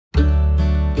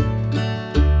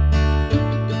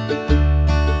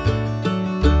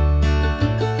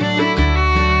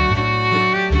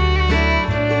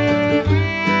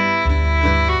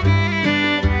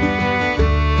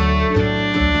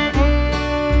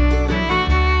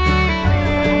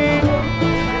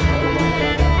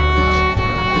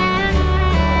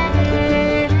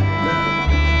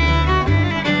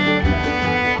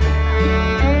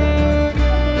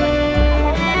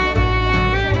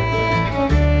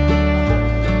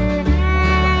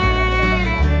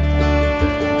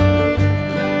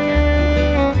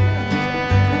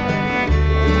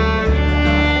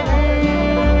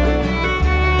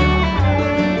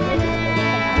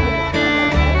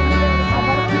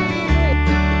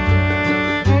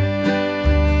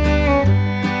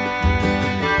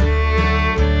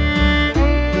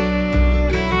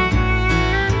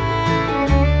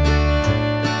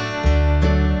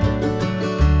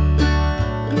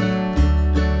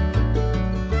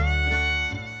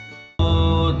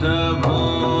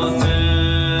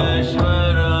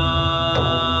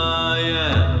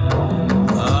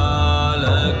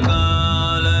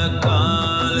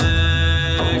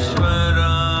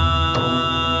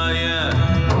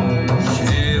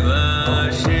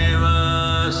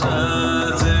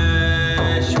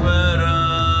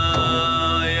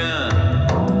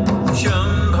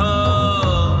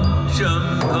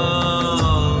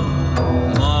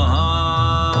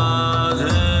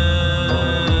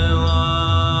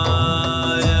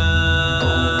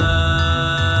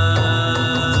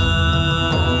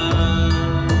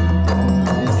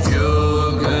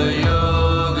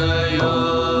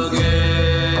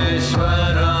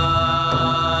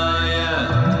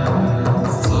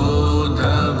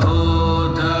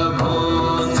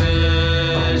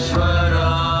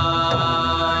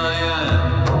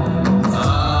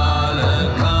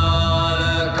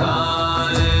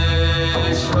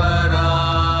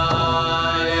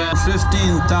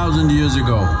15,000 years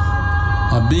ago,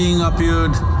 a being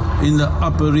appeared in the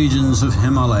upper regions of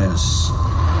Himalayas.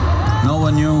 No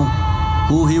one knew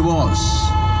who he was,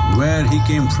 where he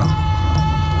came from.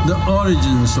 The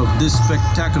origins of this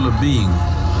spectacular being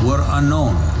were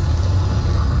unknown.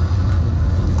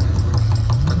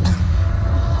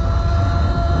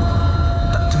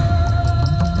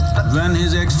 When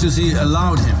his ecstasy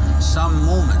allowed him some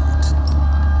movement,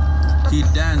 he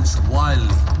danced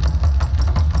wildly.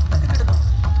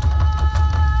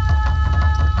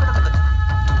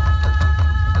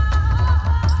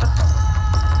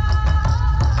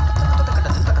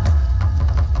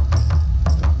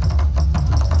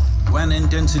 When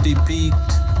intensity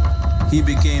peaked, he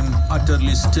became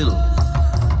utterly still.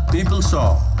 People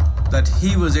saw that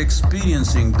he was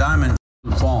experiencing dimensional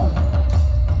form.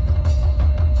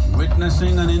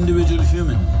 Witnessing an individual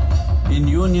human in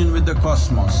union with the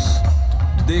cosmos,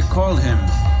 they called him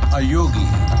a yogi,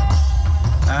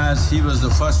 as he was the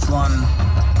first one,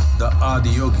 the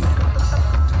adiyogi.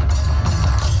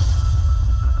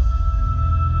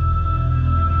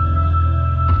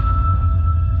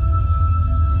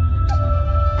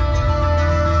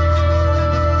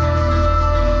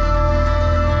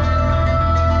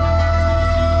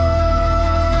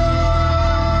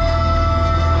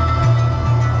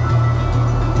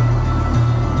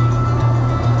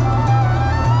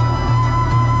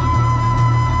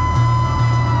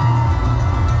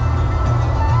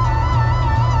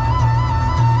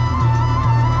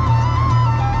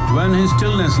 When his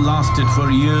stillness lasted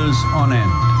for years on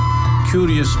end,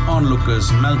 curious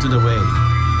onlookers melted away.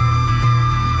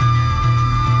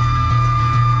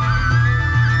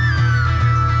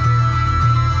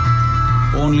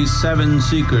 Only 7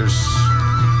 seekers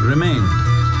remained,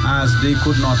 as they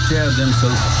could not tear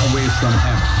themselves away from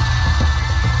him.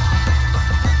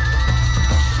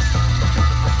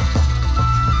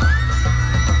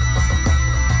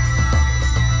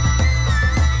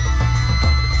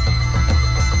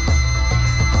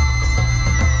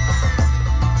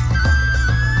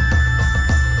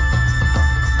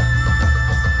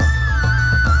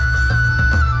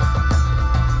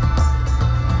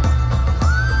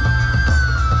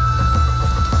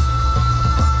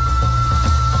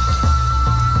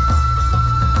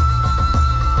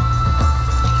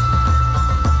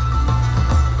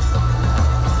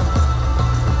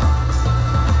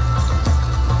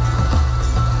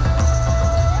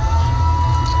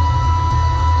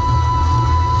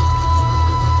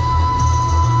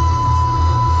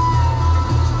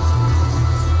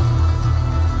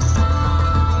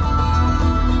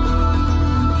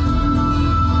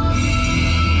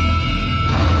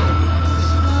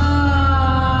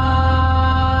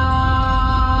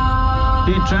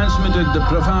 He transmitted the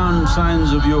profound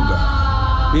science of yoga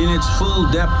in its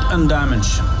full depth and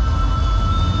dimension.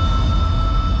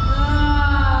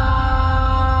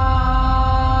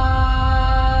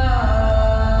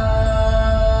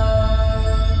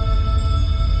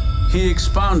 He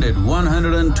expounded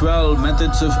 112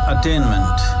 methods of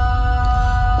attainment,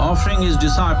 offering his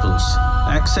disciples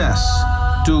access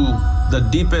to the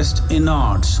deepest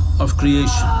innards of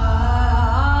creation.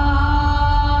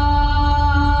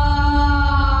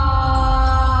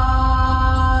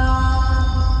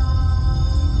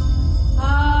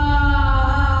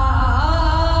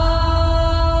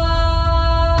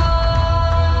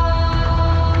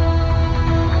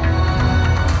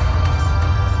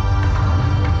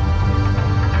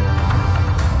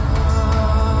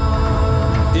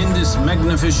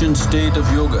 Magnificent state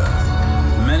of yoga,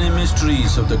 many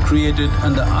mysteries of the created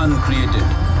and the uncreated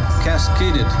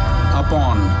cascaded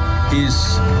upon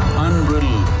his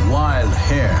unbridled wild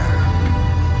hair.